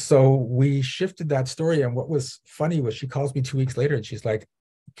 So we shifted that story. And what was funny was she calls me 2 weeks later and she's like,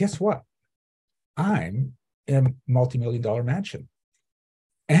 guess what? I'm in a multi-million-dollar mansion.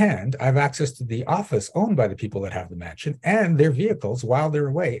 And I have access to the office owned by the people that have the mansion and their vehicles while they're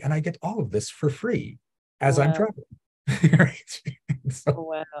away. And I get all of this for free as I'm traveling. Right?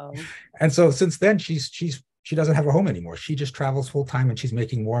 And so since then, she doesn't have a home anymore. She just travels full time and she's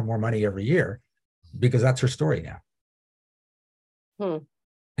making more and more money every year because that's her story now. Right?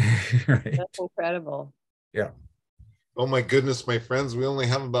 That's incredible. Yeah. Oh my goodness, my friends, we only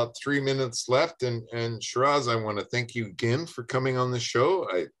have about 3 minutes left. And Shiraz, I want to thank you again for coming on the show.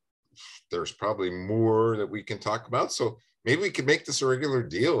 There's probably more that we can talk about. So maybe we could make this a regular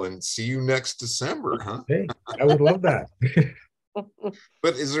deal and see you next December, huh? Hey, I would love that.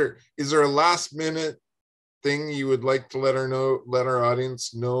 But is there a last minute thing you would like to let our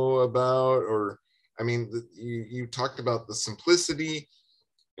audience know about? Or, I mean, you talked about the simplicity,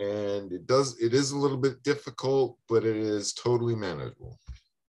 and it is a little bit difficult, but it is totally manageable.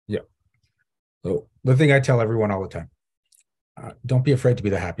 Yeah. So the thing I tell everyone all the time, don't be afraid to be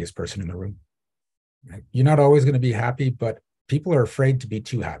the happiest person in the room. Right? You're not always going to be happy, but people are afraid to be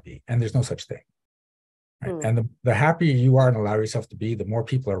too happy, and there's no such thing. Right? And the happier you are and allow yourself to be, the more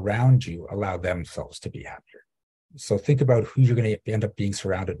people around you allow themselves to be happier. So think about who you're going to end up being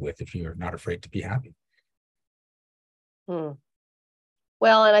surrounded with if you're not afraid to be happy.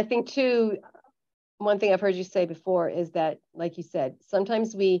 Well, and I think too, one thing I've heard you say before is that, like you said,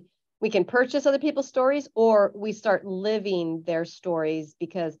 sometimes we can purchase other people's stories, or we start living their stories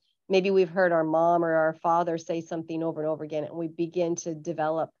because maybe we've heard our mom or our father say something over and over again, and we begin to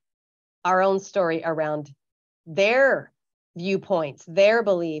develop our own story around their viewpoints, their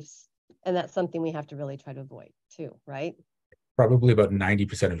beliefs. And that's something we have to really try to avoid too, right? Probably about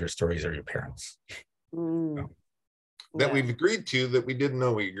 90% of your stories are your parents. That we've agreed to, that we didn't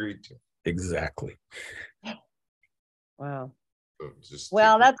know we agreed to. Exactly. Wow.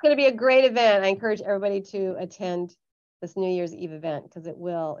 Well, that's going to be a great event. I encourage everybody to attend this New Year's Eve event because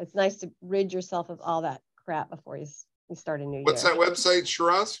it's nice to rid yourself of all that crap before you start a new year. What's that website,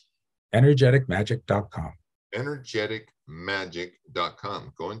 Shiraz? Energeticmagic.com.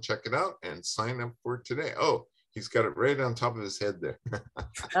 Energeticmagic.com. Go and check it out and sign up for today. Oh, He's got it right on top of his head there.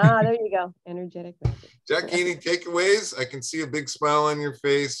 There you go. Energetic magic. Jackie, any takeaways? I can see a big smile on your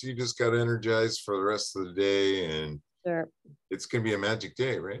face. You just got energized for the rest of the day, and Sure. It's going to be a magic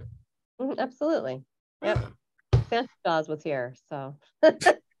day, right? Absolutely. Yep. Santa Claus was here, so.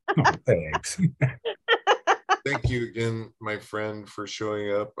 Thanks. Thank you again, my friend, for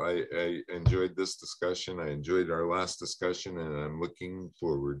showing up. I enjoyed this discussion. I enjoyed our last discussion, and I'm looking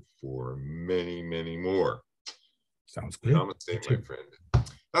forward for many, many more. Sounds good. Namaste, my friend.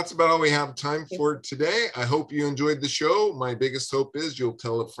 That's about all we have time for today. I hope you enjoyed the show. My biggest hope is you'll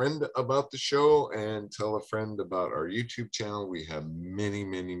tell a friend about the show and tell a friend about our YouTube channel. We have many,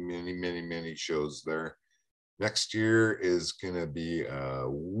 many, many, many, many shows there. Next year is going to be a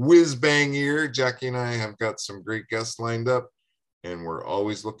whiz-bang year. Jackie and I have got some great guests lined up, and we're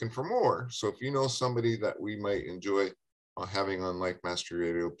always looking for more. So if you know somebody that we might enjoy having on Life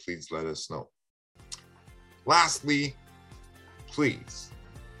Mastery Radio, please let us know. Lastly, please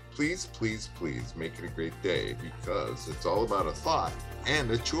make it a great day, because it's all about a thought and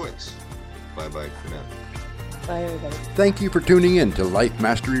a choice. Bye-bye for now. Bye, everybody. Thank you for tuning in to Life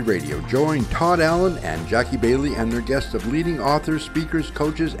Mastery Radio. Join Todd Allen and Jackie Bailey and their guests of leading authors, speakers,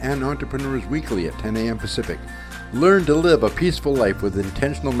 coaches, and entrepreneurs weekly at 10 a.m. Pacific. Learn to live a peaceful life with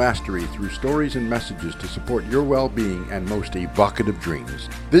intentional mastery through stories and messages to support your well-being and most evocative dreams.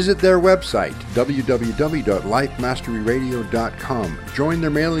 Visit their website, www.lifemasteryradio.com. Join their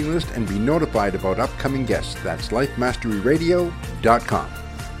mailing list and be notified about upcoming guests. That's lifemasteryradio.com.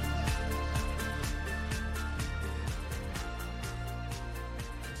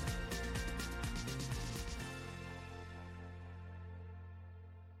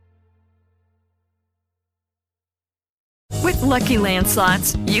 With Lucky Land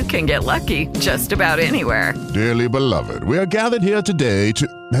Slots, you can get lucky just about anywhere. Dearly beloved, we are gathered here today to...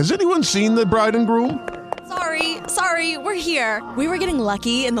 Has anyone seen the bride and groom? Sorry, we're here. We were getting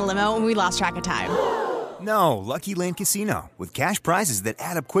lucky in the limo and we lost track of time. No, Lucky Land Casino, with cash prizes that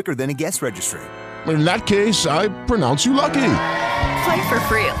add up quicker than a guest registry. In that case, I pronounce you lucky. Play for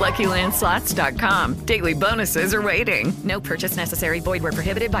free at LuckyLandSlots.com. Daily bonuses are waiting. No purchase necessary. Void where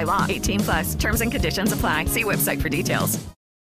prohibited by law. 18+. Terms and conditions apply. See website for details.